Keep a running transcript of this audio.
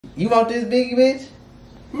You want this biggie, bitch?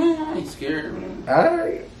 Man, I ain't scared, man.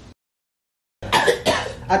 Alright.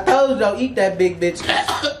 I told you don't eat that big bitch.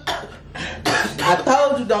 I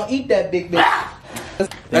told you don't eat that big bitch. I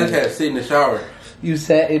just had to sit in the shower. You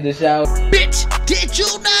sat in the shower. Bitch, did you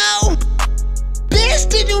know? Bitch,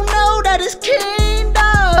 did you know that it's King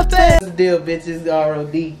Dolphin? What's the deal, bitch? It's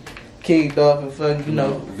R.O.D. King Dolphin, fucking, you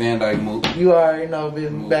know. Van Dyke move. You already know,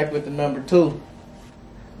 bitch. Back with the number 2.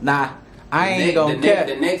 Nah, I ain't gonna care.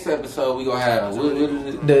 The next episode we gonna have what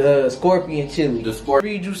is it? The Scorpion chili. The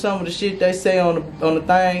Scorpion. Read you some of the shit they say on the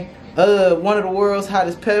thing. One of the world's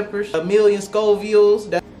hottest peppers. 1 million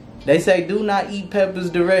Scovilles. They say do not eat peppers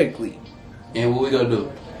directly. And what we gonna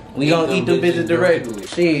do? We gonna eat them bitches directly.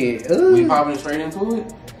 Shit. We popping straight into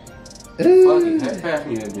it? Fuck it. Pass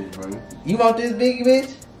me that bitch, bro. You want this biggie,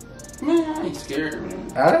 bitch? Man, I ain't scared,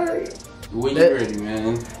 man. Alright. When you ready,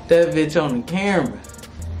 man. That bitch on the camera.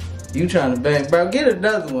 You trying to bang, bro? Get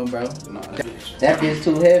another one, bro. Nah, that bitch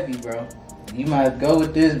too heavy, bro. You might go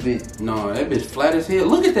with this bitch. No, that bitch flat as hell.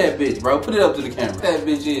 Look at that bitch, bro. Put it up to the camera. That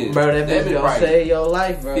bitch is. Bro, that bitch gonna save your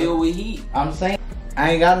life, bro. Filled with heat. I'm saying,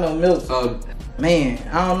 I ain't got no milk. So, man,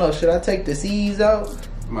 I don't know. Should I take the seeds out?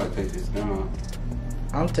 I might take this down.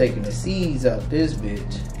 I'm taking the seeds out this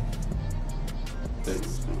bitch.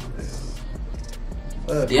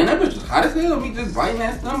 Damn, that bitch is hot as hell. Me just biting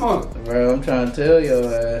that stomach. Bro, I'm trying to tell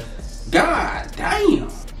your ass. God damn.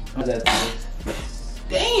 What's that thing?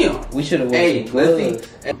 Damn. We should have worn some gloves.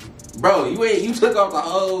 Bro, you took off the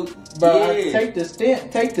whole. Bro, take the seeds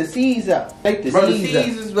out. Take the seeds out. Bro, the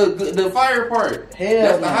seeds is the fire part. Hell,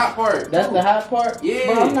 that's the hot part. That's the hot part?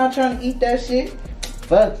 Yeah. Bro, I'm not trying to eat that shit.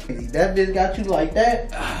 Fuck. That bitch got you like that.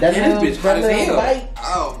 That little bitch hot as hell. Bite.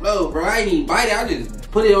 Oh no, bro, I ain't even bite it. I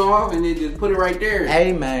just put it off and then just put it right there.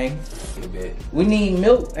 Hey man, we need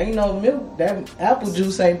milk. Ain't no milk. That apple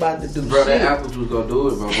juice ain't about to do bro, shit. That apple juice gonna do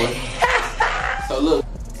it, bro. Boy. So look,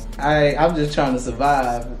 I'm just trying to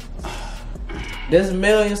survive. There's 1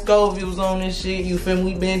 million Scovilles on this shit. You feel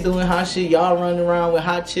me? We been doing hot shit. Y'all running around with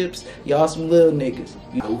hot chips. Y'all some little niggas.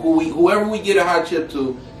 Whoever we get a hot chip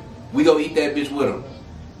to, we go eat that bitch with them.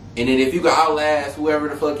 And then if you can outlast whoever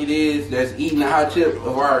the fuck it is that's eating a hot chip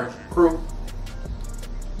of our crew,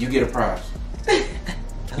 you get a prize.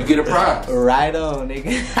 You get a prize. Right on,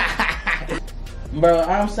 nigga. Bro,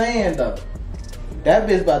 I'm saying though, that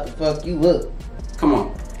bitch about to fuck you up. Come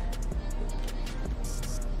on.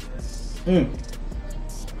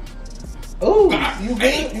 Ooh, you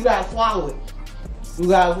good? You gotta swallow it. You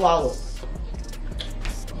gotta swallow it.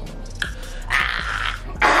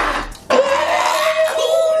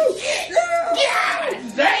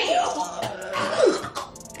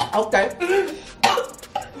 Okay.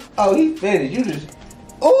 Oh, he finished. You just.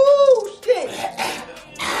 Ooh, shit.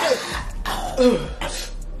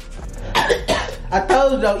 I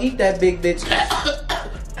told you don't eat that big bitch.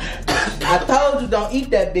 I told you don't eat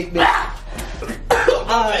that big bitch.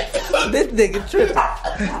 Alright, this nigga tripping.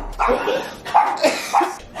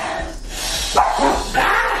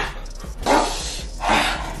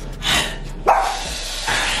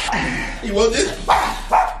 You want this?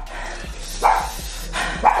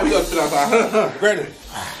 We gonna sit outside. Granny.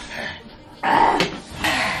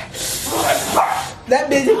 That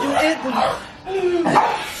bitch hit you instantly.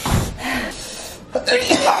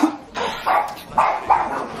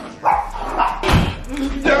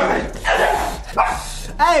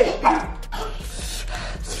 Hey!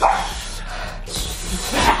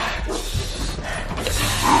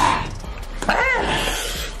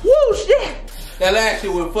 Woo, shit! That last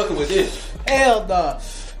shit wasn't fucking with this. Hell no.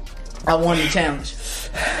 I won the challenge.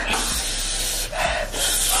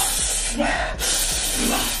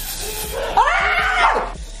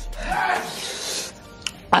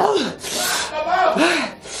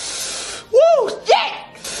 Woo, shit!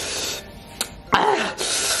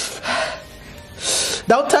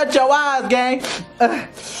 Don't touch your eyes, gang.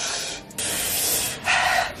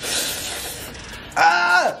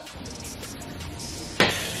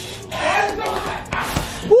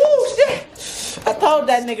 Woo, shit! I told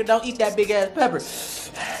that nigga don't eat that big ass pepper.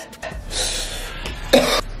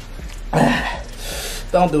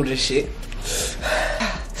 Don't do this shit.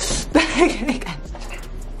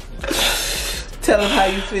 Tell him how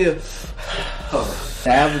you feel. The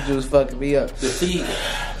apple juice fucking me up. The seeds.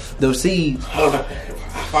 The seeds.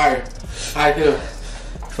 Fire. I do.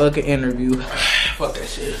 Fucking interview. Fuck that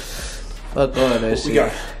shit. Fuck all that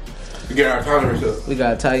shit. We got our tolerance up. We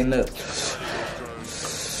gotta tighten up.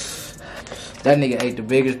 That nigga ate the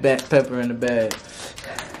biggest pepper in the bag.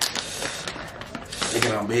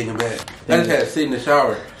 Nigga, I'm big and bad. I just had to sit in the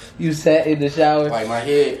shower. You sat in the shower? Like my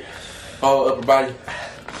head, whole upper body.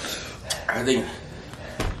 I think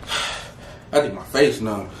I think my face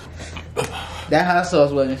numb. That hot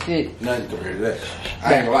sauce wasn't shit. Nothing compared to that.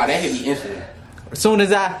 I ain't gonna lie, that hit me instantly. As soon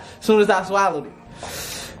as I swallowed it.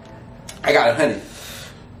 I got 100.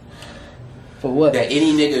 For what? That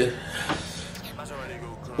any nigga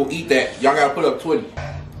who eat that, y'all gotta put up 20.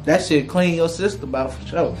 That shit clean your system out for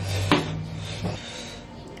sure.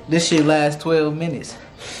 This shit lasts 12 minutes.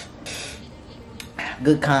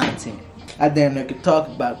 Good content. I damn near could talk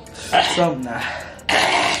about something now.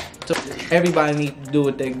 So everybody needs to do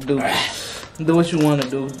what they can do. Do what you want to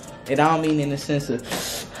do. And I don't mean in the sense of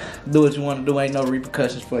do what you want to do. Ain't no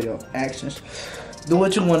repercussions for your actions. Do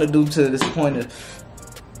what you want to do to this point of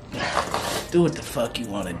do what the fuck you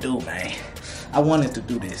want to do, man. I wanted to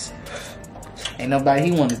do this. Ain't nobody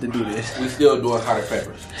he wanted to do this. We still doing hotter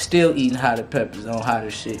peppers. Still eating hotter peppers on hotter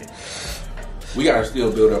shit. We gotta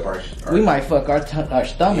still build up our we might fuck our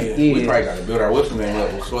stomach. Yeah. We probably gotta build our what's the name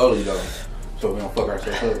up slowly though, so we don't fuck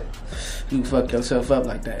ourselves up. You fuck yourself up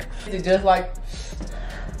like that. It's just like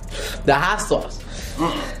the hot sauce.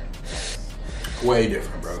 Way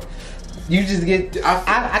different, bro. You just get.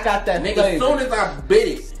 I got that. Nigga, flavor. as soon as I bit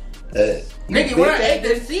it, nigga, when I ate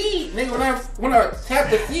the seed, nigga, when I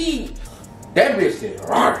tapped the seed, that bitch said,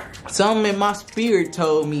 "Rawr." Something in my spirit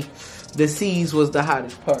told me the seeds was the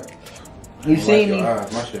hottest part. You see me? My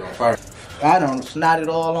shit on fire. I don't snot it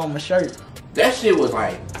all on my shirt. That shit was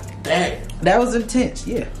like, damn. That was intense,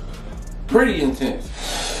 yeah. Pretty intense.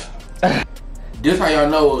 This how y'all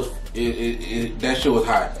know that shit was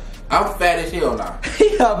hot. I'm fat as hell now.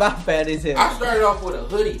 Yeah, I'm fat as hell. I started off with a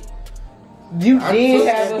hoodie. You did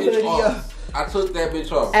have a hoodie on. I took that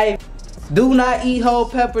bitch off. Hey, do not eat whole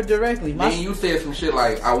pepper directly. Then you said some shit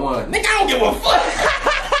like, I won. Nigga, I don't give a fuck.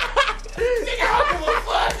 Nigga, I don't give a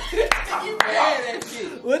fuck. You mad at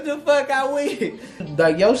shit. What the fuck I win?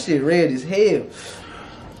 Like, your shit red as hell.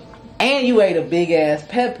 And you ate a big ass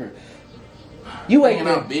pepper. You ate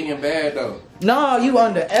out big and bad though. No, you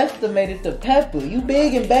underestimated the pepper. You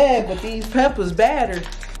big and bad, but these peppers badder.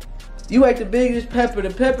 You ate the biggest pepper. The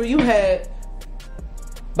pepper you had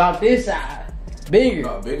about this size. Bigger.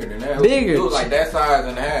 No, bigger than that. Bigger. It was like that size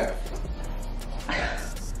and a half.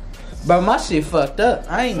 But my shit fucked up.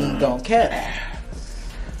 I ain't even gonna cap.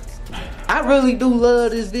 I really do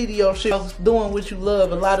love this video shit. Doing what you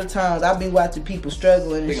love. A lot of times I be watching people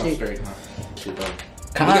struggling and shit. Straight, huh? Shit though.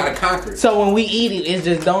 We gotta conquer. So when we eat it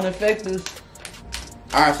just don't affect us.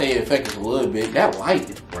 I say it affects us a little bit. That light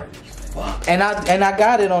is bright as fuck. And I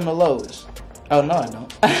got it on the lowest. Oh no, I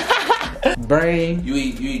don't. Brain. You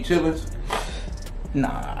eat chillins?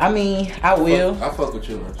 Nah, I mean I will. I fuck with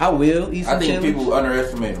chillins. I will eat some I think chillins. people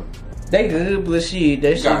underestimate them. They good, but shit,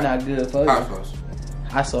 that shit not good for you. Hot sauce.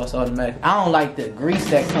 Hot sauce automatic. I don't like the grease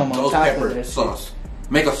that come on Ghost top pepper of that sauce. shit.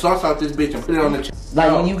 Make a sauce out this bitch and put it on the chicken.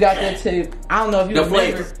 Like when you got that tip, I don't know if you the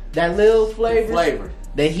remember flavor. that little flavor. The flavor.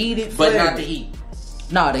 The heated But flavor. not the heat.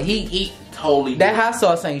 Nah, the heat. Totally That different. hot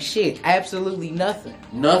sauce ain't shit. Absolutely nothing.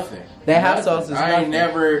 Nothing. That hot sauce is I nothing. ain't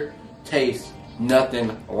never taste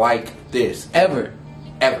nothing like this. Ever.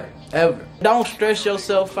 Ever. Don't stress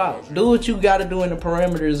yourself out. Do what you gotta do in the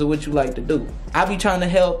parameters of what you like to do. I be trying to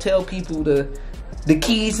help tell people the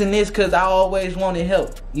keys in this because I always wanted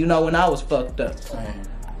help. You know, when I was fucked up.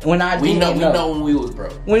 When I we didn't know when we was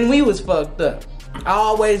broke. When we was fucked up. I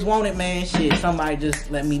always wanted, man, shit. Somebody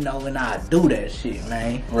just let me know when I do that shit,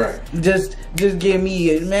 man. Right. Just give me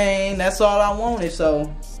it, man. That's all I wanted.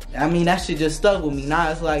 So, I mean, that shit just stuck with me.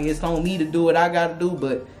 Now it's like it's on me to do what I gotta do.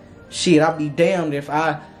 But shit, I'll be damned if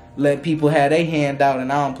I let people have their hand out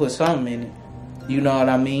and I don't put something in it. You know what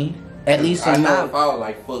I mean? At least I I'm know not. if I was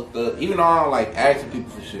like fucked up, even though I don't like asking people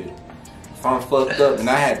for shit. If I'm fucked up and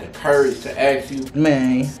I had the courage to ask you,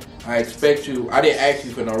 Man, I expect you. I didn't ask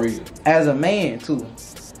you for no reason. as a man too.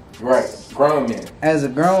 Right, grown man. As a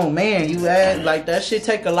grown man, you act like that shit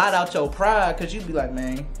take a lot out your pride because you be like,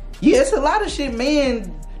 man, yeah, it's a lot of shit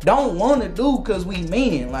men don't want to do because we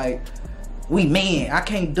men. Like, we men. I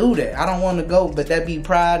can't do that. I don't want to go, but that be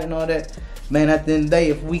pride and all that. Man, at the end of the day,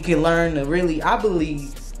 if we can learn to really, I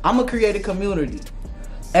believe, I'm going to create a community.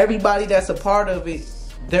 Everybody that's a part of it,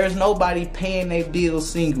 there's nobody paying their bills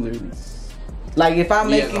singularly. Like, if I'm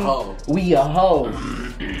We making, as a whole. we a whole.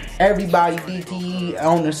 Everybody DTE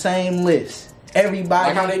on the same list.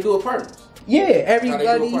 Everybody. Like how they do a purpose. Yeah, How they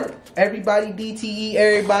everybody. do a purpose. Everybody DTE.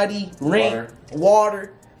 Everybody rent,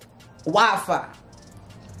 water, Wi-Fi.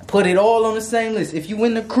 Put it all on the same list. If you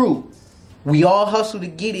in the crew, we all hustle to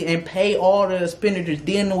get it and pay all the expenditures.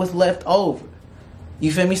 Then what's left over.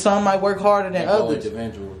 You feel me? Some might work harder than others.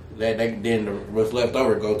 Individual. Then what's left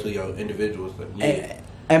over go to your individuals. Yeah.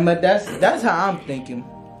 And but that's how I'm thinking.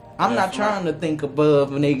 I'm not trying to think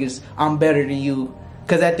above niggas. I'm better than you.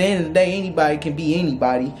 Cause at the end of the day, anybody can be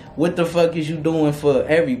anybody. What the fuck is you doing for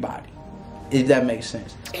everybody? If that makes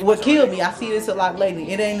sense. What killed me, I see this a lot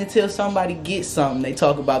lately. It ain't until somebody gets something they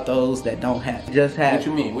talk about those that don't have it. Just have. What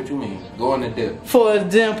you mean? What you mean? Go on the dip. For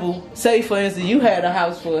example, say for instance, you had a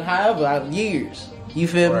house for however years. You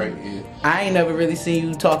feel Right, me? yeah. I ain't never really seen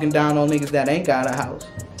you talking down on niggas that ain't got a house.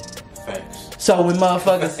 Facts. So when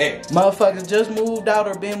motherfuckers just moved out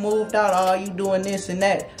or been moved out, oh, you doing this and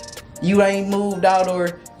that. You ain't moved out,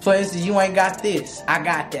 or for instance, you ain't got this. I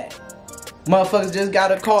got that. Motherfuckers just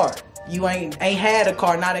got a car. You ain't had a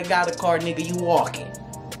car, now they got a car, nigga, you walking.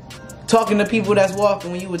 Talking to people that's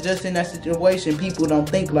walking when you were just in that situation, people don't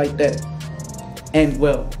think like that. And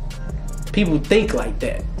well, people think like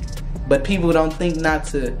that. But people don't think not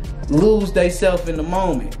to lose theyself in the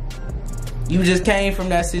moment. You just came from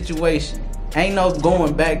that situation. Ain't no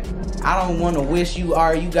going back. I don't want to wish you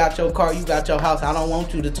got your car, you got your house. I don't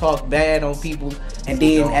want you to talk bad on people and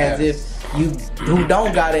then as if you who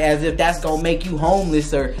don't got it, as if that's gonna make you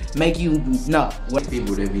homeless or make you no.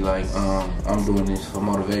 People that be like, I'm doing this for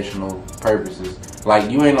motivational purposes. Like,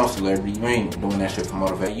 you ain't no celebrity, you ain't doing that shit for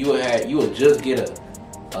motivation. You would just get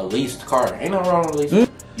a leased car. Ain't nothing wrong with leasing.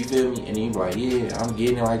 You feel me? And you be like, yeah, I'm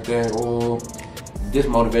getting it like that. Or this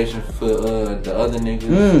motivation for the other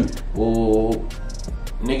niggas. Or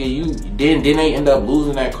nigga, you then they end up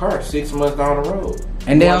losing that car 6 months down the road.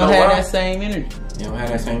 And they don't have that same energy. They don't have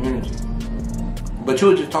that same energy. But you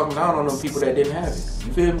were just talking down on them people that didn't have it.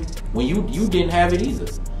 You feel me? When you didn't have it either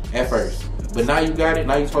at first. But now you got it,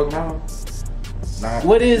 now you talking down.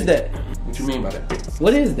 What is that? What you mean by that?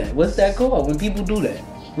 What is that? What's that called when people do that?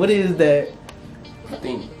 What is that? I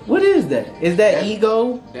think. What is that? Is that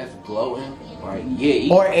ego? That's glowing. Like, yeah,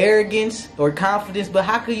 ego. Or arrogance or confidence. But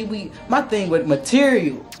how could you be? My thing with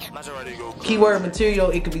material, keyword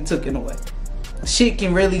material, it could be taken away. Shit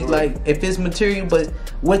can really, like, if it's material, but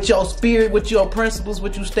with your spirit, with your principles,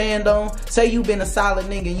 what you stand on. Say you been a solid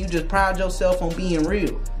nigga and you just pride yourself on being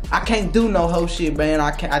real. I can't do no whole shit, man.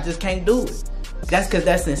 I just can't do it. That's cause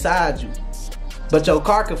that's inside you. But your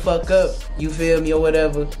car can fuck up, you feel me, or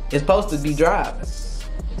whatever. It's supposed to be driving.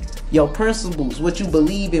 Your principles, what you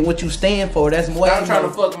believe in, what you stand for, that's way Stop trying to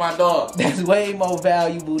fuck my dog. That's way more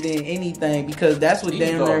valuable than anything, because that's what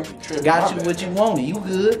damn near got you what you wanted. You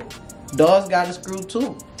good. Dogs got a screw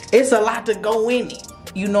too. It's a lot to go in it.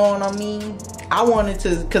 You know what I mean? I wanted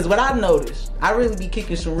to, cause what I noticed, I really be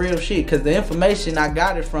kicking some real shit, cause the information I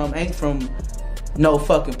got it from ain't from no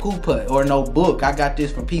fucking poo-put or no book. I got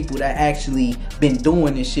this from people that actually been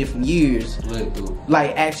doing this shit for years.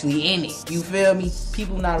 Like actually in it. You feel me?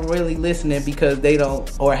 People not really listening because they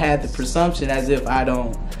don't, or had the presumption as if I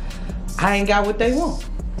ain't got what they want.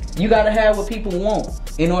 You gotta have what people want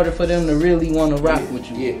in order for them to really want to rock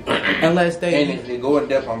with you. Yeah. Unless they... And if they go in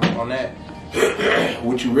depth on that,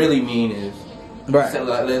 what you really mean is... Right. So,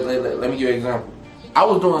 let me give you an example. I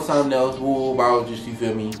was doing something else. I was just, you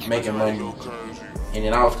feel me, making money. And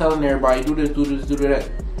then I was telling everybody, do this, do this, do that.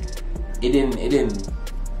 It didn't...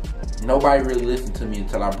 Nobody really listened to me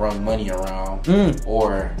until I brought money around.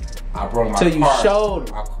 Or... I brought my car. You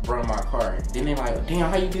showed. I brought my car. Then they like, damn,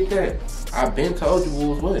 how you get that? I been told you what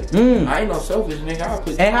was what. I ain't no selfish nigga. I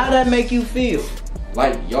put. And how that make you feel?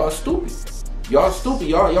 Like y'all stupid. Y'all stupid.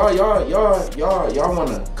 Y'all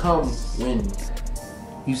wanna come when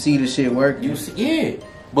you see the shit working. You see, yeah.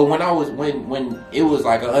 But when I was when it was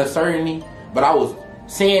like an uncertainty, but I was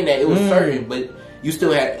saying that it was certain, but you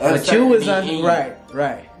still had uncertainty. But you was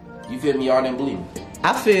right. You feel me? Y'all didn't believe me.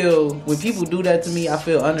 I feel when people do that to me, I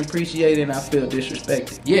feel unappreciated and I feel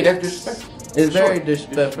disrespected. Yeah, that's disrespectful. It's very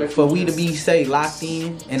disrespectful for we to be, say, locked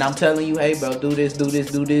in, and I'm telling you, hey, bro, do this, do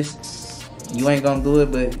this, do this. You ain't gonna do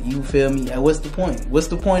it, but you feel me? What's the point? What's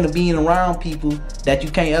the point of being around people that you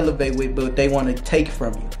can't elevate with, but they want to take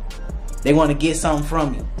from you? They want to get something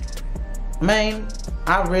from you. Man,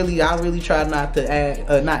 I really try not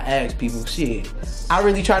to not ask people. Shit, I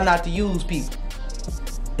really try not to use people.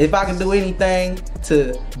 If I can do anything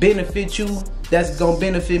to benefit you, that's gonna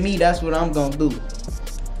benefit me, that's what I'm gonna do.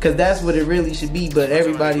 Cause that's what it really should be, but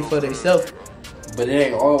everybody for themselves. But it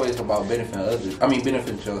ain't always about benefiting others. I mean,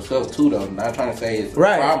 benefiting yourself too, though. Not trying to say it's a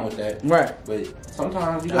problem with that. Right. But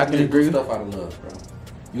sometimes you gotta do stuff out of love, bro.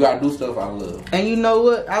 You gotta do stuff out of love. And you know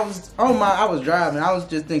what? I was driving. I was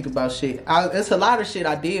just thinking about shit. It's a lot of shit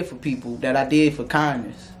I did for people that I did for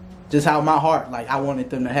kindness. Just how my heart, like, I wanted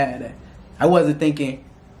them to have that. I wasn't thinking,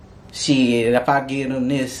 shit, if I give them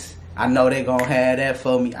this, I know they gonna have that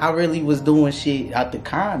for me. I really was doing shit out the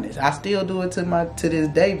kindness. I still do it to this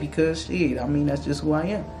day because shit, I mean, that's just who I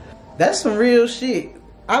am. That's some real shit.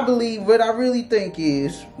 I believe what I really think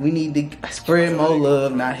is we need to spread more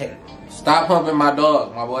love, not hate. Stop pumping my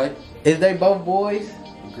dog, my boy. Is they both boys?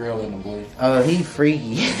 The girl and the boy. Oh, he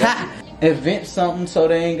freaky. Invent something so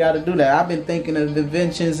they ain't gotta do that. I've been thinking of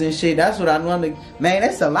inventions and shit. That's what I want to. Man,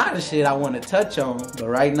 that's a lot of shit I want to touch on. But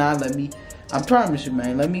right now, I promise you,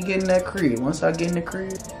 man, let me get in that crib. Once I get in the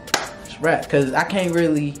crib, it's rap. Cause I can't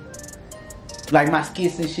really, like my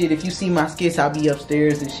skits and shit. If you see my skits, I'll be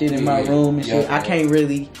upstairs and shit in my room and shit. I can't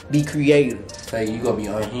really be creative. Say you gonna be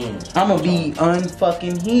unhinged. I'm gonna be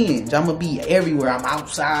unfucking hinged. I'm gonna be everywhere. I'm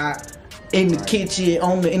outside, in the kitchen,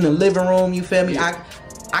 in the living room. You feel me? I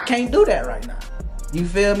can't do that right now. You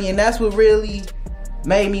feel me? And that's what really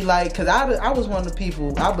made me like, cause I was one of the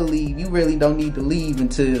people, I believe you really don't need to leave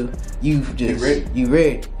until you ready.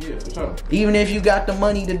 Yeah, for sure. Even if you got the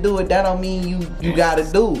money to do it, that don't mean you gotta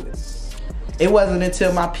do it. It wasn't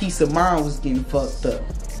until my peace of mind was getting fucked up.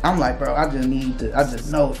 I'm like, bro, I just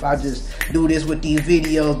know if I just do this with these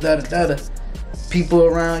videos, people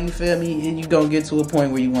around, you feel me? And you gonna get to a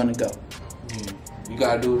point where you wanna go. You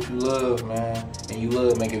gotta do what you love, man. And you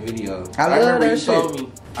love making videos. I love that you shit. Told me,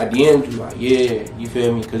 I DM'd you like, yeah, you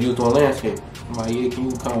feel me? Cause you was doing landscape. I'm like, yeah, can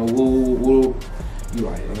you come woo? You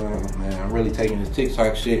like, man, I'm really taking this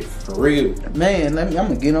TikTok shit for real. Man, I'm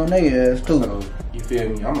gonna get on their ass too. So, you feel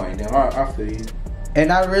me? I'm like, damn, I feel you.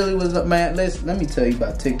 And I really was, man, listen, let me tell you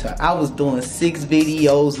about TikTok. I was doing 6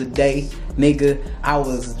 videos a day, nigga. I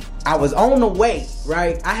was on the way,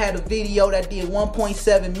 right? I had a video that did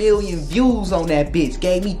 1.7 million views on that bitch.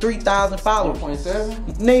 Gave me 3,000 followers.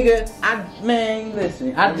 1.7? Nigga, man,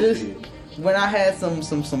 listen. When I had some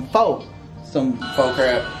faux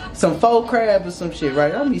crab. Some faux crab or some shit,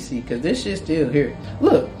 right? Let me see, cause this shit's still here.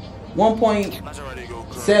 Look,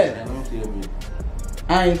 1.7.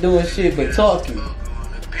 I ain't doing shit but talking.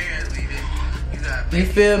 You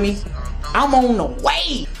feel me? I'm on the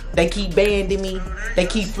way. They keep banning me. They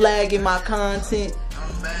keep flagging my content.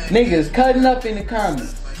 Niggas cutting up in the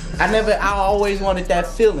comments. I always wanted that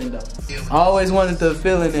feeling though. I always wanted the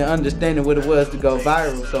feeling and understanding what it was to go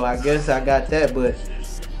viral. So I guess I got that, but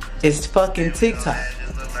it's fucking TikTok.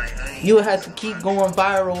 You would have to keep going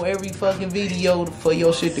viral every fucking video for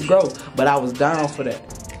your shit to grow. But I was down for that.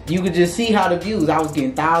 You could just see how the views, I was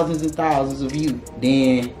getting thousands and thousands of views.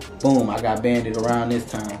 Then, boom, I got banded around this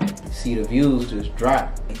time. See the views just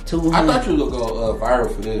drop. 200. I thought you would go viral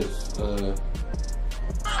for this.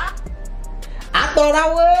 I thought I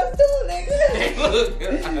was too,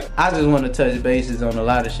 nigga. I just want to touch bases on a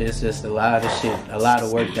lot of shit. It's just a lot of shit, a lot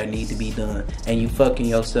of work that need to be done. And you fucking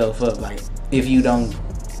yourself up. Like, if you don't,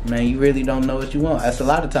 man, you really don't know what you want. That's a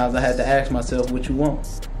lot of times I had to ask myself what you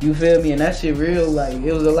want. You feel me? And that shit real, like,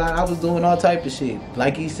 it was a lot. I was doing all type of shit.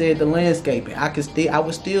 Like he said, the landscaping. I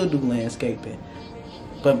would still do landscaping.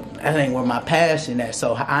 But that ain't where my passion at,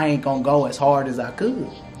 so I ain't gonna go as hard as I could.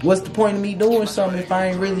 What's the point of me doing something if I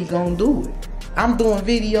ain't really gonna do it? I'm doing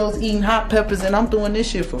videos eating hot peppers and I'm doing this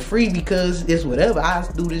shit for free because it's whatever. I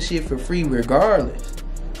do this shit for free regardless.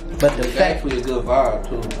 But the fact, actually a good vibe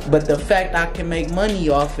too. But the fact I can make money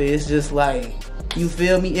off it is just like, you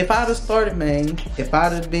feel me? If I'd have started, man, if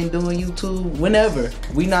I'd have been doing YouTube whenever,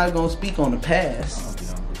 we not gonna speak on the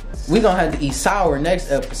past. We gonna have to eat sour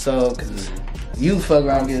next episode because you fuck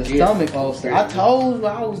around and get a stomach ulcer. I told you.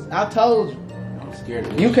 I'm scared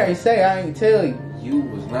of this. You can't say I ain't tell you. You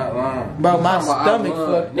was not lying. Bro, my stomach fucked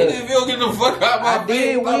up. Nigga, if you don't get the fuck out my I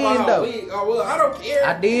did win though. I don't care.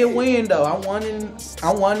 I did win though. I won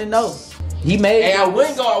and know. He made. Hey, I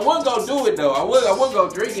wouldn't go do it though. I wouldn't go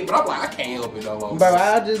drink it, but I'm like, I can't help it no more. Bro,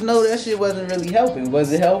 I just know that shit wasn't really helping.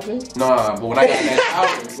 Was it helping? Nah, but when I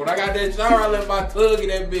got that shower, I left my tug in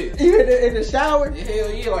that bitch. You in the shower?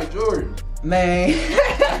 Hell yeah, like Jordan. Man,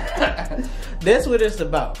 that's what it's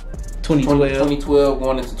about. 2012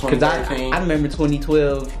 going into 2013. I remember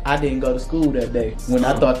 2012. I didn't go to school that day when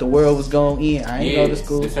I thought the world was going in. I ain't go to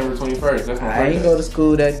school. December 21st. That's my I ain't go to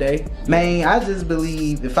school that day. Man, I just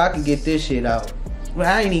believe if I can get this shit out.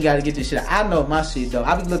 Well, I ain't even got to get this shit out. I know my shit though.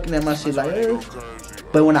 I be looking at my shit like,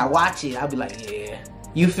 but when I watch it, I be like, yeah.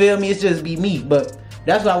 You feel me? It's just be me. But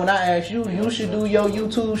that's why when I ask you, you should do your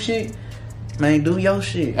YouTube shit. Man, do your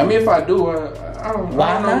shit. I mean, if I do, I don't.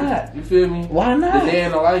 Why I don't not? Know. You feel me? Why not? The day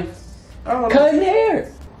in the life. I don't know. Cutting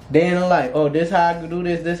hair. Day in the life. Oh, this how I can do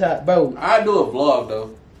this. This how, bro. I do a vlog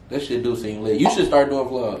though. That shit do seem lit. You should start doing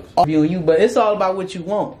vlogs. You, but it's all about what you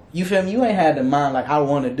want. You feel me? You ain't had the mind like I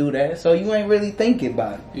want to do that, so you ain't really thinking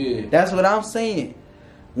about it. Yeah. That's what I'm saying.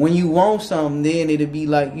 When you want something, then it'll be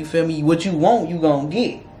like, you feel me? What you want, you gonna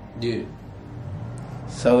get. Yeah.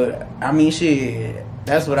 So I mean, shit.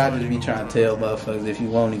 That's what I just be trying to tell motherfuckers if you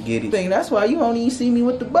want to get it. That's why you don't even see me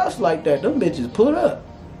with the bus like that. Them bitches put up.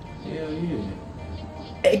 Hell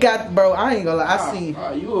yeah. It got, bro, I ain't gonna lie, I seen.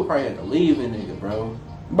 You would probably have to leave a nigga, bro.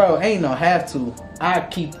 Bro, ain't no have to. I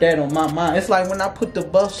keep that on my mind. It's like when I put the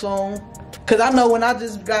buffs on, cause I know when I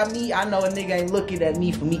just got me, I know a nigga ain't looking at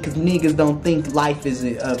me for me, cause niggas don't think life is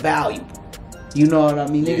valuable. You know what I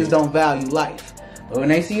mean? Yeah. Niggas don't value life. But when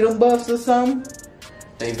they see them buffs or something,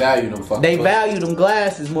 they value them fucking They value them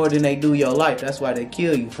glasses more than they do your life. That's why they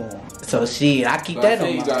kill you for them. So shit, I keep that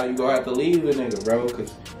on my mind. You gonna have to leave a nigga, bro,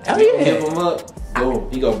 cause give him up,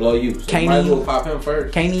 boom, he gonna blow you. So can't might as even well pop him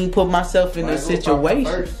first. Can't even put myself in a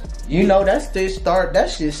situation. You know, that's the start.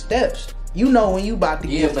 That's just steps. You know when you about to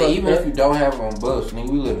get but even if you don't have it on bus, nigga,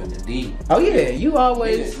 we live in the D. Oh yeah, you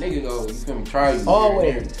always nigga go. You feel me? Try you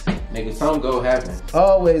always, nigga. Something go happen.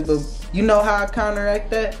 Always, but you know how I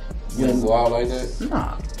counteract that? You don't go out like that?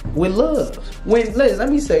 Nah, with love. Let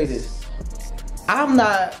me say this. I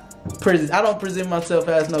don't present myself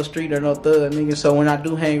as no street or no thug, nigga. So when I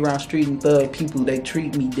do hang around street and thug people, they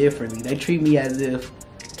treat me differently. They treat me as if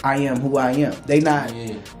I am who I am. They not,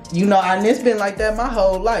 you know, and it's been like that my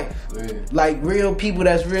whole life. Yeah. Like real people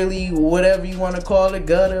that's really whatever you want to call it,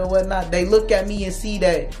 gutter or whatnot. They look at me and see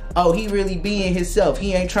that, oh, he really being himself.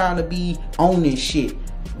 He ain't trying to be on this shit.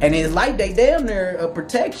 And it's like they damn near a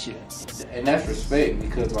protection. And that's respect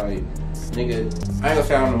because like, nigga, I ain't gonna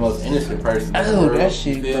say I'm the most innocent person. Oh, that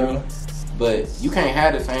shit, bro. But you can't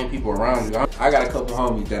have the same people around you. I got a couple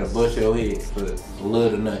homies that'll bust your head for a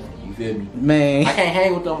little to nothing. You feel me? Man. I can't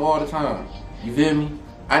hang with them all the time. You feel me?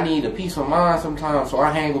 I need a peace of mind sometimes, so I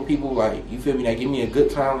hang with people like, you feel me, that give me a good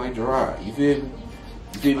time like Gerard. You feel me?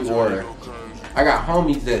 You feel me? Or I got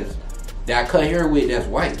homies that I cut hair with that's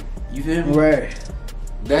white. You feel me? Right.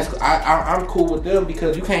 I'm cool with them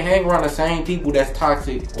because you can't hang around the same people that's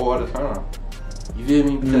toxic all the time. You feel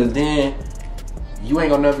me? Because then you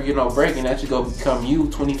ain't gonna never get no break, and that's just gonna become you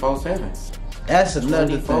 24/7. That's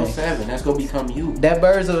another thing. 24/7. That's gonna become you. That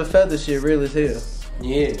birds of a feather shit real as hell.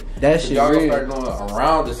 Yeah. That shit y'all real. Y'all gonna start going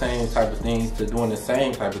around the same type of things to doing the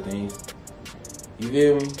same type of things. You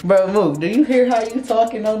feel me? Bro, Mook, do you hear how you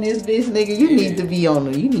talking on this bitch, nigga? You need to be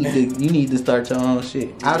on you need to start your own shit.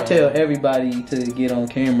 Yeah. I tell everybody to get on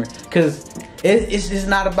camera. Cause it's just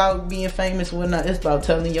not about being famous or whatnot. It's about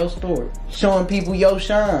telling your story. Showing people your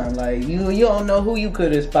shine. Like you don't know who you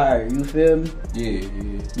could inspire, you feel me? Yeah.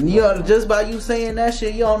 You know, just by you saying that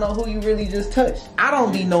shit, you don't know who you really just touched. I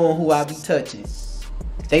don't be knowing who I be touching.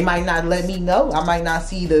 They might not let me know. I might not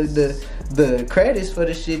see the credits for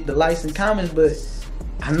the shit, the likes and comments, but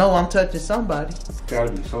I know I'm touching somebody.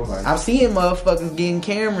 Gotta be somebody. I'm seeing motherfuckers getting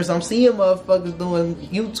cameras. I'm seeing motherfuckers doing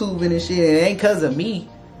YouTube and shit. It ain't cause of me.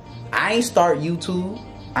 I ain't start YouTube.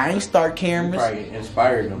 I ain't start cameras. You probably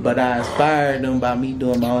inspired them. But I inspired them by me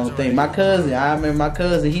doing my own thing. I remember my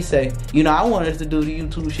cousin, he say, you know, I wanted to do the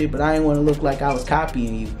YouTube shit, but I ain't want to look like I was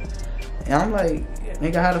copying you. And I'm like,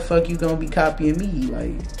 nigga, how the fuck you gonna be copying me?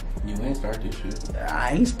 Like, you ain't start this shit.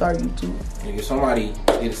 I ain't start YouTube. Nigga, somebody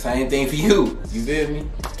did the same thing for you. You feel me?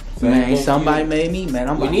 Man, somebody made me, man.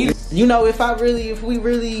 You know, if we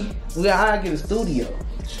really, I get a studio.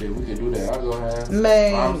 Shit, we could do that. I'll go ahead.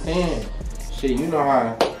 Man. I'm saying, shit, you know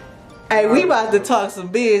how. Hey, we about to talk some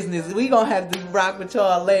business. We gonna have to rock with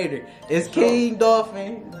y'all later. It's King,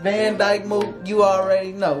 Dolphin, Van Dyke, Mook. You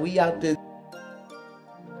already know. We out there.